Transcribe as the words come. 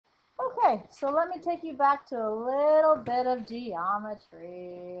Okay, so let me take you back to a little bit of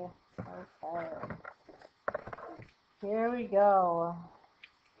geometry. Okay, here we go.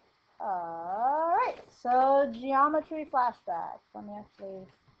 All right, so geometry flashback. Let me actually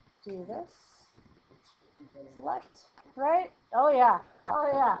do this. Select, right? Oh yeah, oh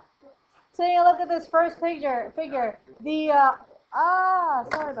yeah. Taking a look at this first figure. Sorry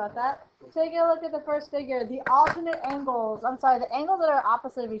about that. Taking a look at the first figure. The alternate angles, I'm sorry, the angles that are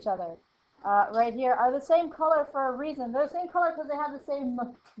opposite of each other, right here, are the same color for a reason. They're the same color because they have the same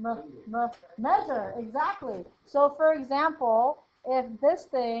measure. Exactly. So for example, if this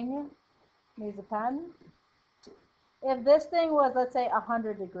thing needs a pen, if this thing was, let's say,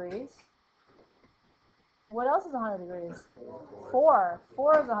 100 degrees, what else is 100 degrees? 4.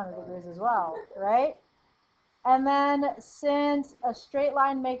 4 is 100 degrees as well, right? And then since a straight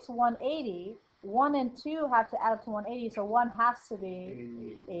line makes 180, 1 and 2 have to add up to 180, so 1 has to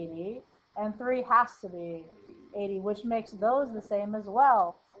be 80, and 3 has to be 80, which makes those the same as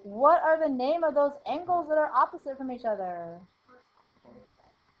well. What are the name of those angles that are opposite from each other?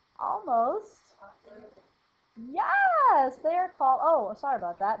 Almost. Yes, they're called, oh, sorry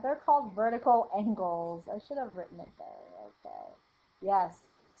about that. They're called vertical angles. I should have written it there. Okay. Yes.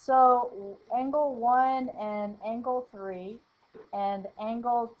 So angle 1 and angle 3 and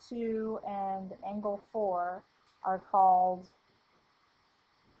angle 2 and angle 4 are called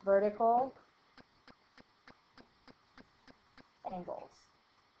vertical angles.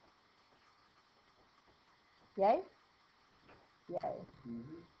 Yay? Yay.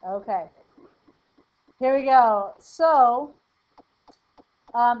 Okay. Here we go. So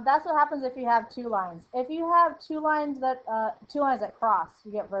that's what happens if you have two lines. If you have two lines that cross,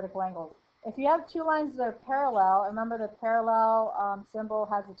 you get vertical angles. If you have two lines that are parallel, remember the parallel symbol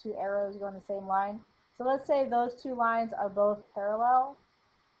has the two arrows going the same line. So let's say those two lines are both parallel,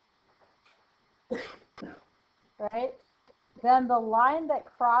 right? Then the line that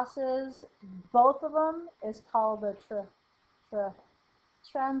crosses both of them is called the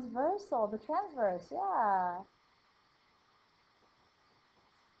transversal. The transverse, yeah.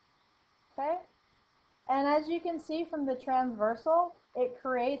 Okay. And as you can see from the transversal, it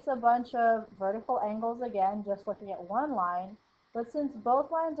creates a bunch of vertical angles again, just looking at one line. But since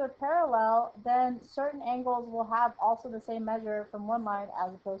both lines are parallel, then certain angles will have also the same measure from one line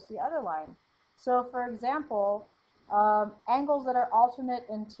as opposed to the other line. So for example, angles that are alternate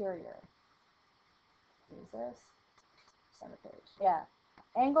interior. Use this. Center page. Yeah.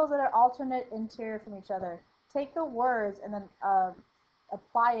 Angles that are alternate interior from each other. Take the words and then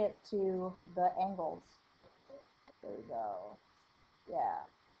apply it to the angles. There we go. Yeah.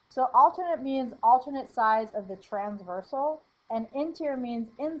 So alternate means alternate sides of the transversal, and interior means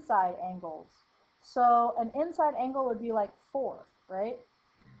inside angles. So an inside angle would be like 4, right?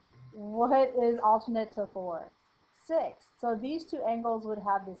 What is alternate to 4? 6. So these two angles would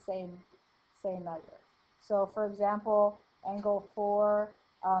have the same measure. So for example, angle 4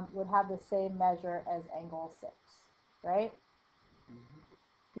 would have the same measure as angle 6, right?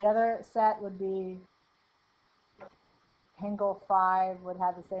 The other set would be angle 5 would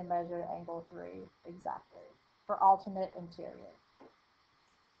have the same measure angle 3, exactly, for alternate interior.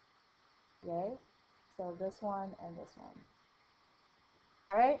 Yay? So this one and this one.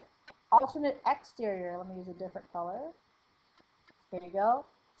 All right? Alternate exterior, let me use a different color. Here you go.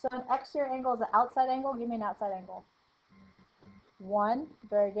 So an exterior angle is an outside angle. Give me an outside angle. 1,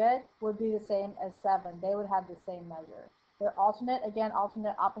 very good, would be the same as 7. They would have the same measure. They're alternate, again,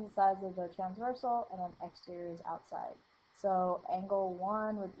 alternate opposite sides of the transversal, and then exterior is outside. So angle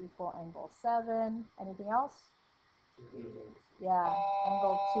 1 would equal angle 7. Anything else? Yeah,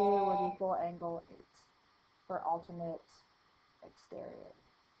 angle 2 would equal angle 8 for alternate exterior.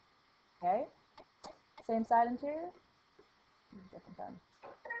 Okay? Same side interior? Different time.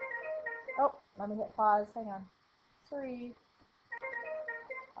 Oh, let me hit pause. Hang on. 3.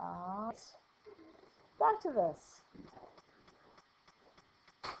 Back to this.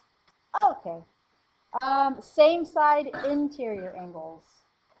 Okay. Same side interior angles.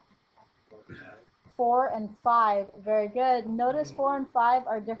 4 and 5. Very good. Notice 4 and 5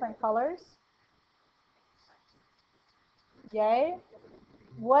 are different colors. Yay.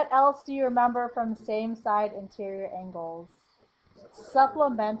 What else do you remember from same side interior angles?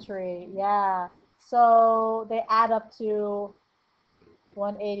 Supplementary. Yeah. So they add up to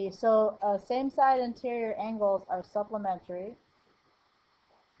 180. So same side interior angles are supplementary.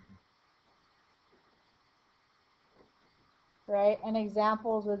 Right? And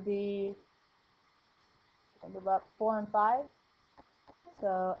examples would be about 4 and 5.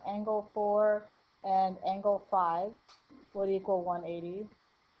 So angle 4 and angle 5 would equal 180.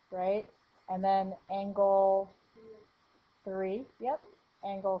 right? And then angle 3, yep.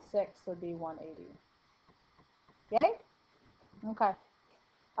 Angle 6 would be 180. Okay? Okay.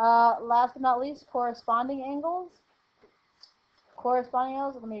 Last but not least, corresponding angles. Corresponding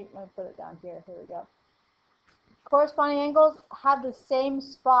angles, let me put it down here. Here we go. Corresponding angles have the same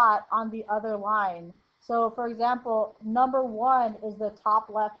spot on the other line. So, for example, number 1 is the top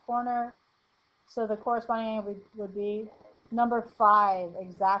left corner. So the corresponding angle would be number 5,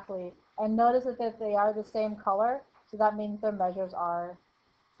 exactly. And notice that they are the same color, so that means their measures are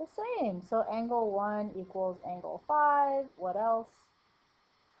the same. So angle 1 equals angle 5. What else?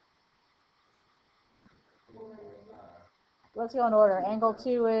 Let's go in order. Angle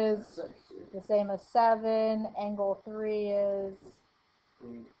 2 is the same as 7. Angle 3 is,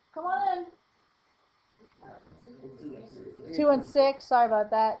 come on in. 2 and 6, sorry about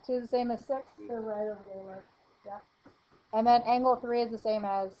that. 2 is the same as 6. They're right over there. Yeah. And then angle 3 is the same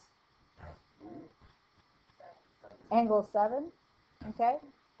as angle 7. Okay.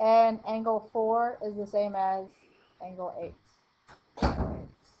 And angle 4 is the same as angle 8.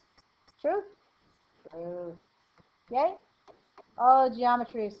 True? True. Yay? Oh,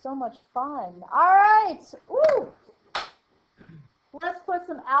 geometry is so much fun. All right. Woo! Let's put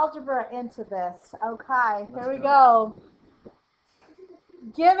some algebra into this. Okay, here we go.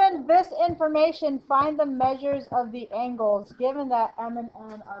 Given this information, find the measures of the angles, given that M and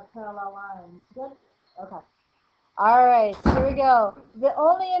N are parallel lines. Good? Okay. All right, here we go. The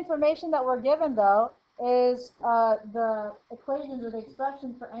only information that we're given, though, is the equations or the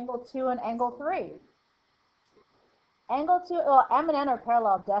expressions for angle 2 and angle 3. Angle 2, well, M and N are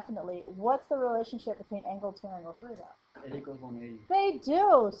parallel, definitely. What's the relationship between angle 2 and angle 3, though? It equals 180. They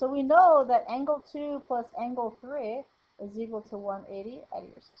do. So we know that angle 2 plus angle 3 is equal to 180. Eddie,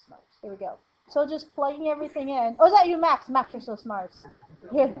 you're so smart. Here we go. So just plugging everything in. Oh, is that you, Max? Max, you're so smart.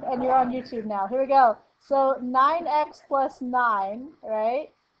 Here, and you're on YouTube now. Here we go. So 9x plus 9,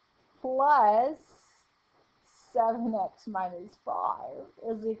 right, plus 7x minus 5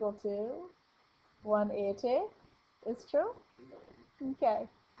 is equal to 180. It's true? Okay.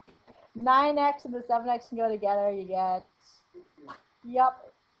 9x and the 7x can go together. You get, yep,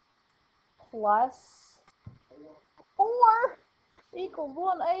 plus 4 equals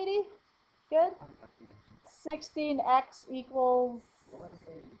 180. Good. 16x equals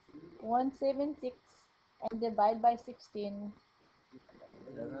 176. And divide by 16.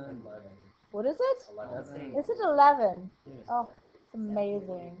 What is it? 11. Is it 11? Oh, it's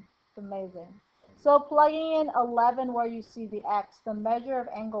amazing. It's amazing. So plugging in 11 where you see the x, the measure of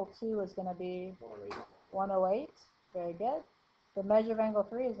angle 2 is going to be 108. Very good. The measure of angle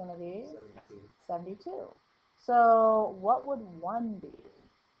 3 is going to be 72. So what would 1 be?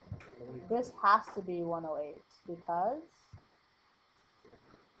 This has to be 108 because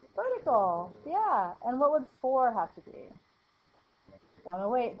vertical. Yeah. And what would 4 have to be?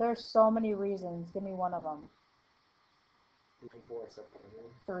 108. There's so many reasons. Give me one of them.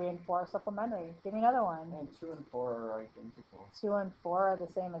 3 and 4 are supplementary. Give me another one. And 2 and 4 are identical. 2 and 4 are the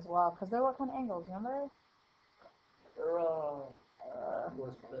same as well because they're what kind of angles? Remember?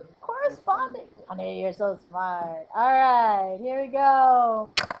 Corresponding. Honey, you're so smart. All right, here we go.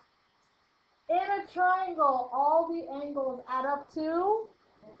 In a triangle, all the angles add up to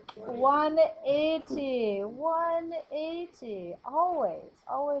 180. 180. Always,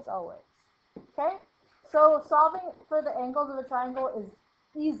 always, always. Okay? So solving for the angles of a triangle is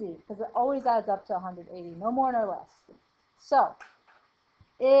easy because it always adds up to 180. No more nor less. So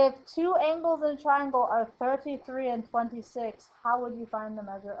if two angles in a triangle are 33 and 26, how would you find the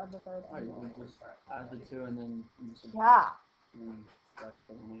measure of the third angle? You just add the 2 and then... Yeah. That's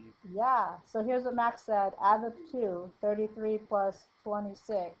 180. Yeah. So here's what Max said. Add the 2, 33 plus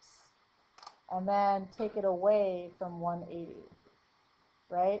 26, and then take it away from 180.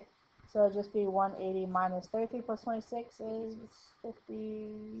 Right? So it'll just be 180 minus 33 plus 26 is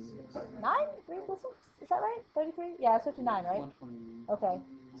 59? 3 plus 6? Is that right? 33? Yeah, it's 59, right? 121. Okay.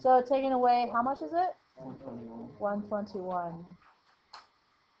 So taking away, how much is it? 121. 121.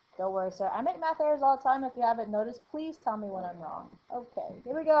 Don't worry, sir. I make math errors all the time. If you haven't noticed, please tell me when I'm wrong. Okay,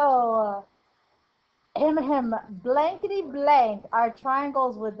 here we go. Blankety blank are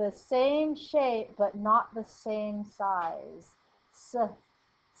triangles with the same shape but not the same size.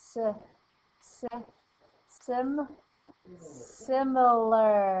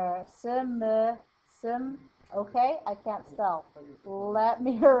 Similar. Okay, I can't spell. Let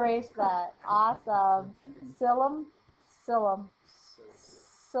me erase that. Awesome.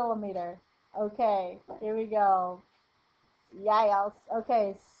 Centimeter. Okay, here we go. Yes.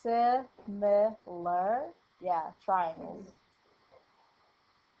 Okay, similar. Yeah, triangles.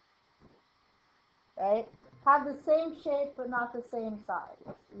 right? Have the same shape but not the same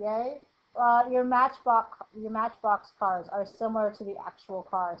size. Yay? Your Matchbox cars are similar to the actual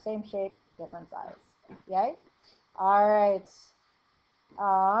car, same shape, different size. Yay? All right.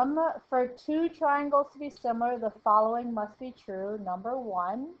 For two triangles to be similar, the following must be true. Number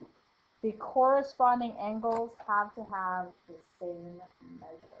one, the corresponding angles have to have the same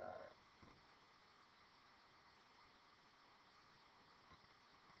measure.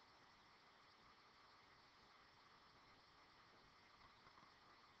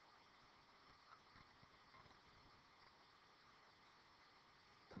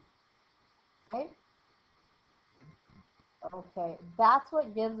 Okay? Okay, that's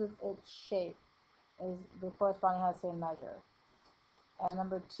what gives it its shape, is the corresponding has the same measure. And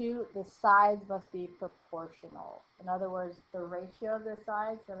number two, the sides must be proportional. In other words, the ratio of the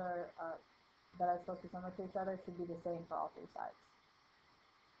sides that are supposed to be similar to each other should be the same for all three sides.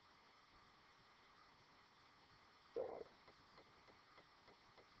 Good.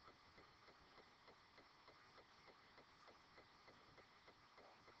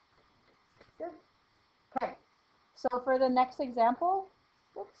 Okay. So for the next example,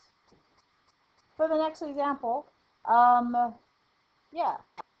 whoops. For the next example, yeah,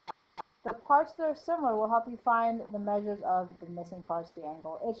 the parts that are similar will help you find the measures of the missing parts of the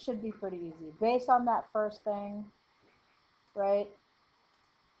angle. It should be pretty easy. Based on that first thing, right,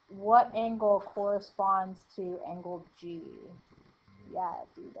 what angle corresponds to angle G? Yeah,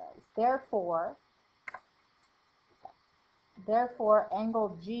 G does. Therefore,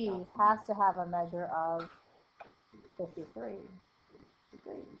 angle G has to have a measure of 53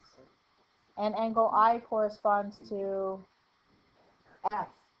 degrees. And angle I corresponds to F,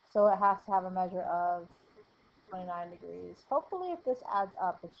 so it has to have a measure of 29 degrees. Hopefully, if this adds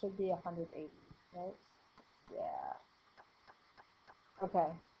up, it should be 180, right? Yeah.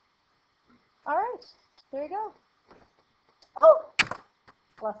 Okay. All right. There you go. Oh,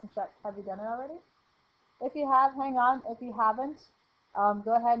 lesson check. Have you done it already? If you have, hang on. If you haven't,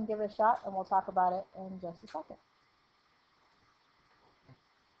 go ahead and give it a shot, and we'll talk about it in just a second.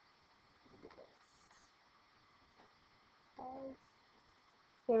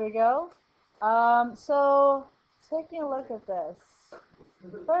 Here we go. So taking a look at this.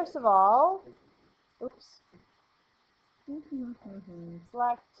 First of all, oops.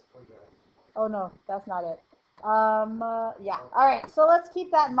 Select. Oh no, that's not it. Yeah. All right. So let's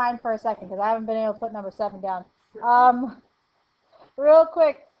keep that in mind for a second because I haven't been able to put number 7 down. Real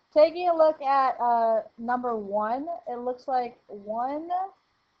quick, taking a look at number 1, it looks like 1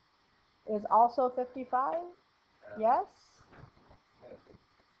 is also 55. Yes.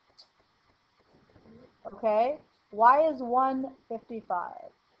 Okay. Why is 1 55?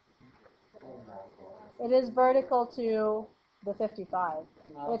 It is vertical to the 55.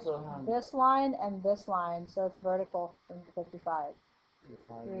 It's this line and this line, so it's vertical from the 55.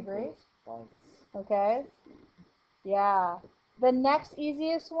 Do you agree? Okay. Yeah. The next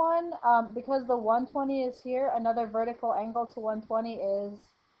easiest one, because the 120 is here, another vertical angle to 120 is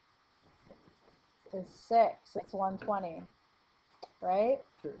 6. It's 120. Right?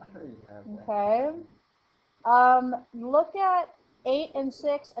 Okay. Look at 8 and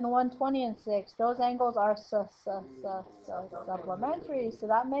 6 and 120 and 6. Those angles are supplementary, so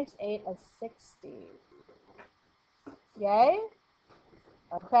that makes 8 a 60. Yay?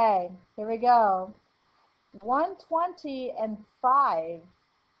 Okay, here we go. 120 and 5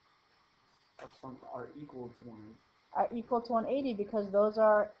 are equal to 180 because those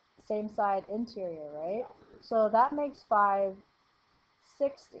are same side interior, right? So that makes 5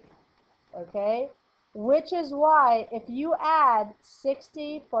 60. Okay? Which is why if you add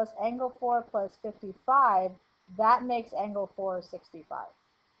 60 plus angle 4 plus 55, that makes angle 4 65.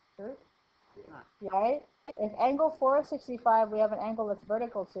 True? Right? If angle 4 is 65, we have an angle that's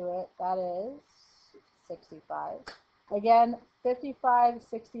vertical to it. That is 65. Again, 55,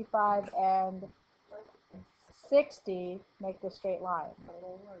 65, and 60 make the straight line.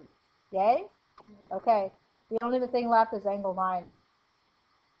 Yay? Okay. The only thing left is angle 9.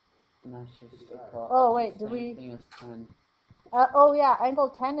 And that's just across. Oh, wait, did we? Thing is 10. Oh, yeah, angle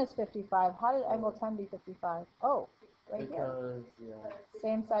 10 is 55. How did angle 10 be 55? Oh, right because, here. Yeah.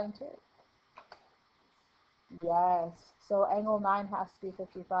 Same side and 2. Yes. So angle 9 has to be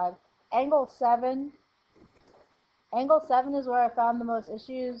 55. Angle 7 is where I found the most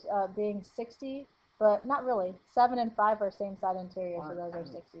issues, being 60, but not really. 7 and 5 are same side interior, so those are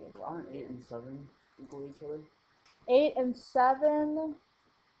 60 as well. Aren't 8 and 7 equal to each other? 8 and 7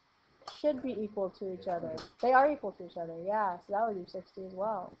 should be equal to each other. They are equal to each other, yeah. So that would be 60 as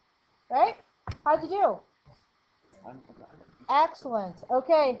well. Right? How'd you do? Excellent.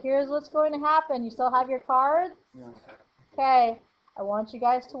 Okay, here's what's going to happen. You still have your cards? Yeah. Okay, I want you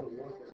guys to